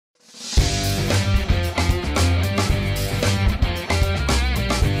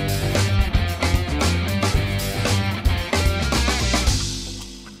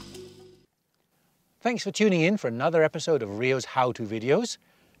Thanks for tuning in for another episode of RIO's how-to videos.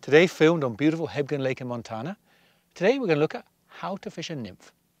 Today filmed on beautiful Hebgen Lake in Montana. Today we're going to look at how to fish a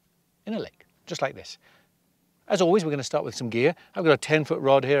nymph in a lake, just like this. As always, we're going to start with some gear. I've got a 10-foot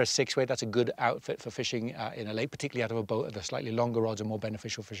rod here, a 6-weight. That's a good outfit for fishing in a lake, particularly out of a boat. The slightly longer rods are more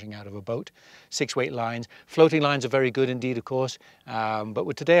beneficial fishing out of a boat. 6-weight lines. Floating lines are very good indeed, of course.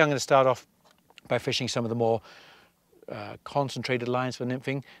 But today I'm going to start off by fishing some of the more concentrated lines for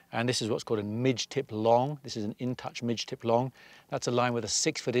nymphing, and this is what's called a midge tip long. This is an in-touch midge tip long. That's a line with a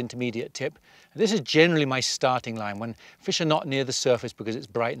 6-foot intermediate tip. And this is generally my starting line when fish are not near the surface because it's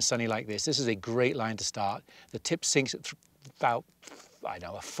bright and sunny like this. This is a great line to start. The tip sinks at about, I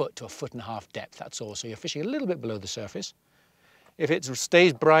don't know, a foot to a foot and a half depth, that's all. So you're fishing a little bit below the surface. If it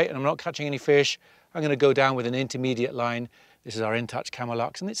stays bright and I'm not catching any fish, I'm going to go down with an intermediate line. This is our in-touch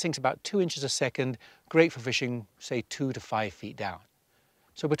Camelux, and it sinks about 2 inches a second. Great for fishing, say 2 to 5 feet down.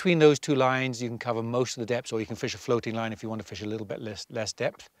 So between those two lines, you can cover most of the depths, or you can fish a floating line if you want to fish a little bit less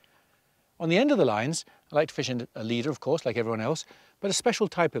depth. On the end of the lines, I like to fish in a leader, of course, like everyone else, but a special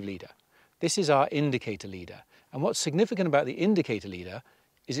type of leader. This is our indicator leader. And what's significant about the indicator leader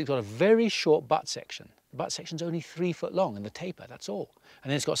is it's got a very short butt section. The butt section's only 3 foot long and the taper, that's all. And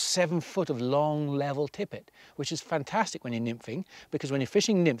then it's got 7 foot of long level tippet, which is fantastic when you're nymphing, because when you're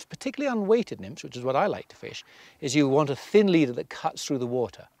fishing nymphs, particularly unweighted nymphs, which is what I like to fish, is you want a thin leader that cuts through the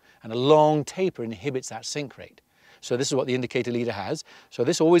water, and a long taper inhibits that sink rate. So this is what the indicator leader has. So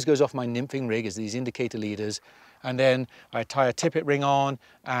this always goes off my nymphing rig, is these indicator leaders. And then I tie a tippet ring on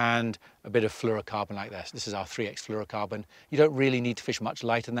and a bit of fluorocarbon like this. This is our 3X fluorocarbon. You don't really need to fish much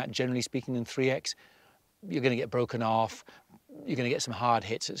lighter than that, generally speaking, than 3X. You're going to get broken off. You're going to get some hard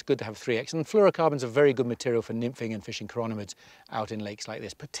hits. It's good to have 3X. And fluorocarbon's a very good material for nymphing and fishing chironomids out in lakes like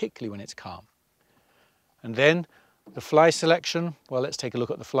this, particularly when it's calm. And then the fly selection. Well, let's take a look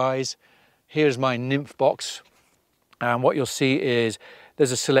at the flies. Here's my nymph box. And what you'll see is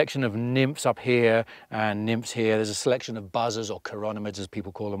there's a selection of nymphs up here and nymphs here. There's a selection of buzzers, or chironomids as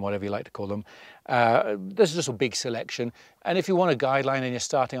people call them, whatever you like to call them. There's just a big selection. And if you want a guideline and you're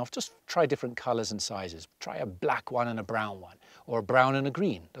starting off, just try different colors and sizes. Try a black one and a brown one, or a brown and a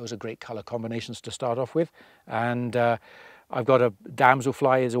green. Those are great color combinations to start off with. And I've got a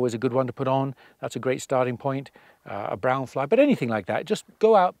damselfly is always a good one to put on. That's a great starting point. A brown fly, but anything like that. Just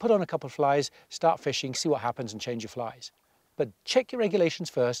go out, put on a couple of flies, start fishing, see what happens and change your flies. But check your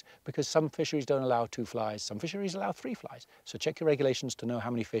regulations first, because some fisheries don't allow 2 flies, some fisheries allow 3 flies. So check your regulations to know how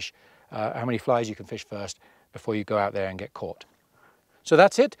many flies you can fish first before you go out there and get caught. So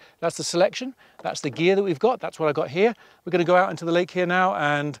that's it, that's the selection, that's the gear that we've got, that's what I've got here. We're going to go out into the lake here now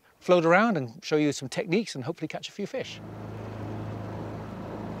and float around and show you some techniques and hopefully catch a few fish.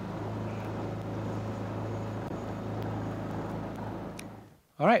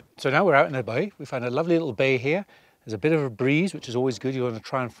 All right, so now we're out in the bay. We found a lovely little bay here. There's a bit of a breeze, which is always good. You want to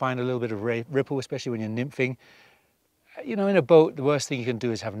try and find a little bit of ripple, especially when you're nymphing. You know, in a boat, the worst thing you can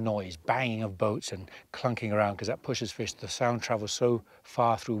do is have noise, banging of boats and clunking around, because that pushes fish. The sound travels so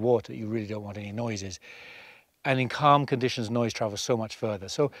far through water, you really don't want any noises. And in calm conditions, noise travels so much further.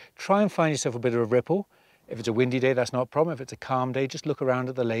 So try and find yourself a bit of a ripple. If it's a windy day, that's not a problem. If it's a calm day, just look around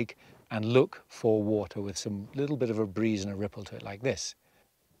at the lake and look for water with some little bit of a breeze and a ripple to it like this.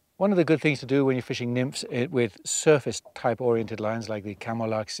 One of the good things to do when you're fishing nymphs with surface type oriented lines like the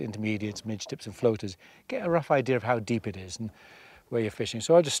Camelux, intermediates, midge tips and floaters, get a rough idea of how deep it is and where you're fishing.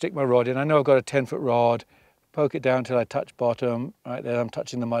 So I'll just stick my rod in. I know I've got a 10-foot rod, poke it down till I touch bottom. Right there, I'm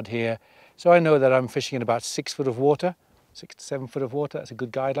touching the mud here. So I know that I'm fishing in about 6 foot of water, 6 to 7 foot of water. That's a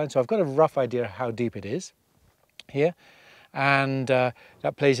good guideline. So I've got a rough idea of how deep it is here. And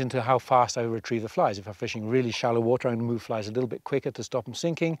that plays into how fast I retrieve the flies. If I'm fishing really shallow water, I'm going to move flies a little bit quicker to stop them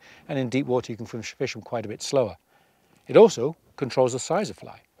sinking, and in deep water you can fish them quite a bit slower. It also controls the size of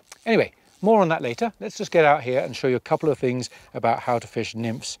fly. Anyway, more on that later. Let's just get out here and show you a couple of things about how to fish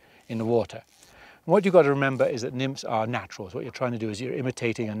nymphs in the water. And what you've got to remember is that nymphs are naturals. What you're trying to do is you're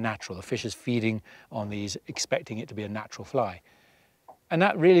imitating a natural. The fish is feeding on these, expecting it to be a natural fly. And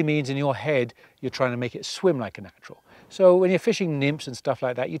that really means in your head, you're trying to make it swim like a natural. So when you're fishing nymphs and stuff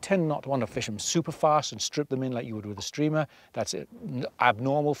like that, you tend not to want to fish them super fast and strip them in like you would with a streamer. That's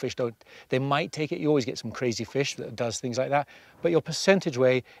abnormal. Fish don't, they might take it. You always get some crazy fish that does things like that. But your percentage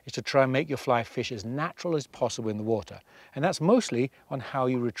way is to try and make your fly fish as natural as possible in the water. And that's mostly on how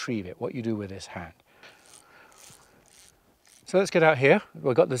you retrieve it, what you do with this hand. So let's get out here.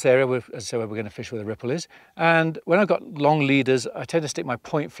 We've got this area, as I said, where we're going to fish where the ripple is. And when I've got long leaders, I tend to stick my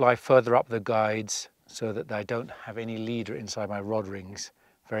point fly further up the guides so that I don't have any leader inside my rod rings.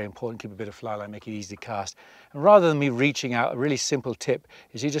 Very important, keep a bit of fly line, make it easy to cast. And rather than me reaching out, a really simple tip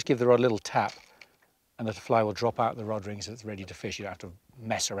is you just give the rod a little tap and the fly will drop out the rod ring so it's ready to fish. You don't have to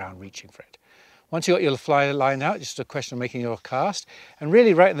mess around reaching for it. Once you've got your fly lined out, it's just a question of making your cast. And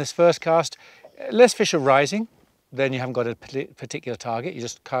really right in this first cast, less fish are rising, then you haven't got a particular target, you're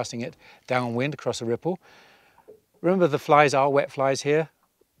just casting it downwind across a ripple. Remember the flies are wet flies here,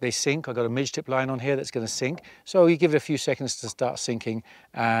 they sink. I've got a midge tip line on here that's going to sink. So you give it a few seconds to start sinking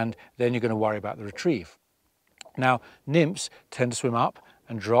and then you're going to worry about the retrieve. Now nymphs tend to swim up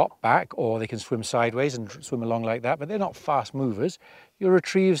and drop back, or they can swim sideways and swim along like that, but they're not fast movers. Your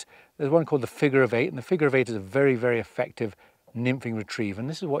retrieves, there's one called the figure of eight, and the figure of eight is a very, very effective nymphing retrieve. And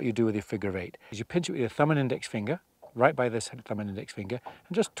this is what you do with your figure of eight. Is you pinch it with your thumb and index finger, right by this thumb and index finger,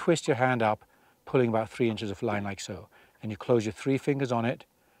 and just twist your hand up, pulling about 3 inches of line like so. And you close your 3 fingers on it,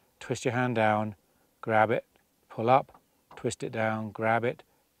 twist your hand down, grab it, pull up, twist it down, grab it,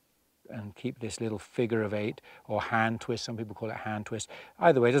 and keep this little figure of eight, or hand twist. Some people call it hand twist.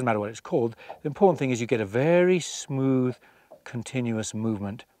 Either way, it doesn't matter what it's called. The important thing is you get a very smooth, continuous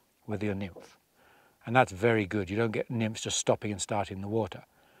movement with your nymph. And that's very good. You don't get nymphs just stopping and starting in the water.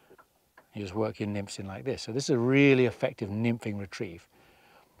 You just work your nymphs in like this. So this is a really effective nymphing retrieve.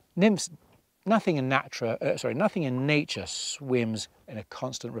 Nymphs, nothing in nature swims in a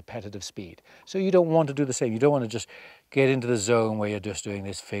constant repetitive speed. So you don't want to do the same. You don't want to just get into the zone where you're just doing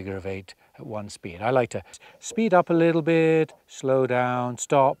this figure of eight at one speed. I like to speed up a little bit, slow down,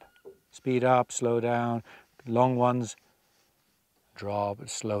 stop, speed up, slow down, long ones, drop,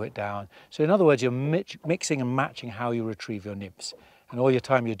 slow it down. So in other words, you're mixing and matching how you retrieve your nymphs. And all your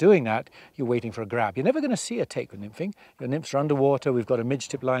time you're doing that, you're waiting for a grab. You're never going to see a take with nymphing. Your nymphs are underwater. We've got a midge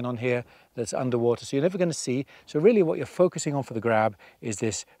tip line on here that's underwater, so you're never going to see. So really what you're focusing on for the grab is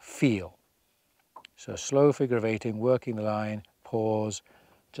this feel. So slow figure of eighting, working the line, pause,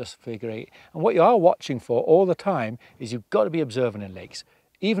 just figure eight. And what you are watching for all the time is you've got to be observant in lakes.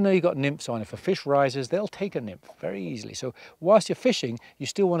 Even though you've got nymphs on, if a fish rises, they'll take a nymph very easily. So whilst you're fishing, you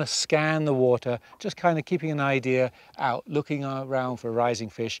still want to scan the water, just kind of keeping an idea out, looking around for a rising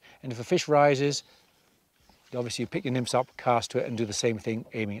fish. And if a fish rises, obviously you pick your nymphs up, cast to it, and do the same thing,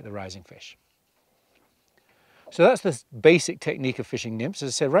 aiming at the rising fish. So that's the basic technique of fishing nymphs. As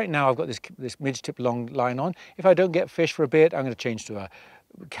I said, right now I've got this midge tip long line on. If I don't get fish for a bit, I'm going to change to a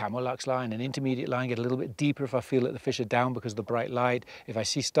camel lux line, an intermediate line, get a little bit deeper if I feel that the fish are down because of the bright light. If I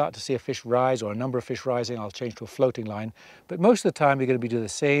start to see a fish rise or a number of fish rising, I'll change to a floating line. But most of the time you're going to be doing the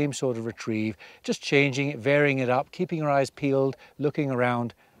same sort of retrieve, just changing it, varying it up, keeping your eyes peeled, looking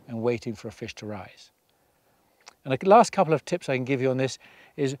around and waiting for a fish to rise. And the last couple of tips I can give you on this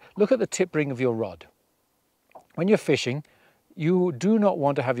is look at the tip ring of your rod. When you're fishing, you do not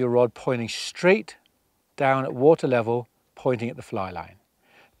want to have your rod pointing straight down at water level, pointing at the fly line.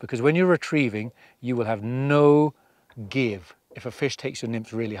 Because when you're retrieving, you will have no give if a fish takes your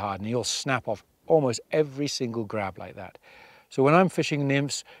nymphs really hard, and you'll snap off almost every single grab like that. So when I'm fishing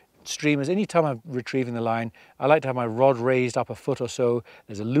nymphs, streamers, anytime I'm retrieving the line, I like to have my rod raised up a foot or so.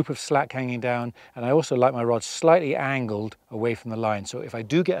 There's a loop of slack hanging down, and I also like my rod slightly angled away from the line. So if I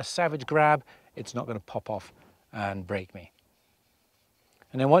do get a savage grab, it's not going to pop off and break me.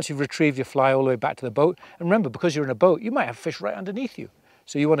 And then once you've retrieved your fly all the way back to the boat, and remember, because you're in a boat, you might have fish right underneath you.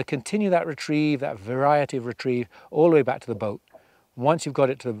 So you want to continue that retrieve, that variety of retrieve, all the way back to the boat. Once you've got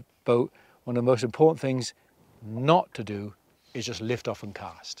it to the boat, one of the most important things not to do is just lift off and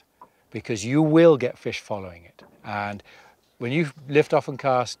cast, because you will get fish following it. And when you lift off and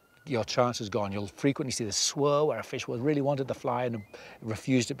cast, your chance is gone. You'll frequently see this swirl where a fish really wanted the fly and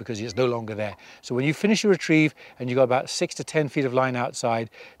refused it because it's no longer there. So when you finish your retrieve and you've got about 6 to 10 feet of line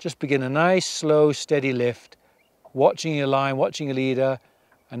outside, just begin a nice, slow, steady lift, watching your line, watching your leader,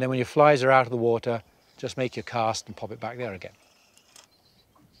 and then when your flies are out of the water, just make your cast and pop it back there again.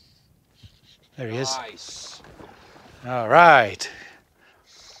 There he is. Nice. All right.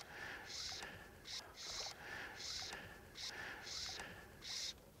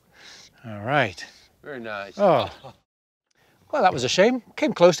 All right. Very nice. Oh, well, that was a shame.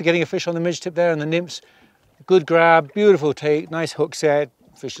 Came close to getting a fish on the midge tip there, and the nymphs. Good grab, beautiful take, nice hook set.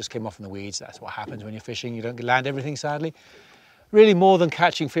 Fish just came off in the weeds. That's what happens when you're fishing. You don't land everything, sadly. Really, more than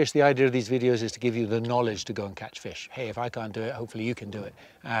catching fish, the idea of these videos is to give you the knowledge to go and catch fish. Hey, if I can't do it, hopefully you can do it.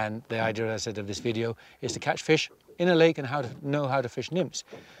 And the idea, as I said, of this video is to catch fish in a lake and know how to fish nymphs.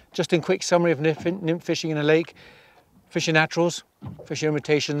 Just in quick summary of nymph fishing in a lake: fish your naturals, fish your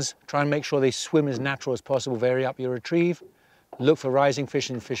imitations, try and make sure they swim as natural as possible, vary up your retrieve. Look for rising fish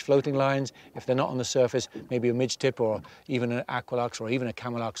and fish floating lines. If they're not on the surface, maybe a midge tip or even an aqualux or even a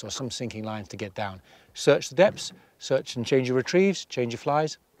camelux or some sinking lines to get down. Search the depths, search and change your retrieves, change your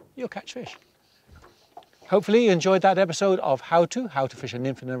flies, you'll catch fish. Hopefully you enjoyed that episode of how to fish a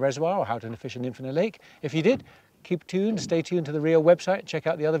nymph in a reservoir or how to fish a nymph in a lake. If you did, keep tuned, stay tuned to the RIO website, check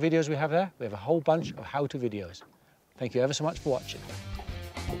out the other videos we have there. We have a whole bunch of how-to videos. Thank you ever so much for watching.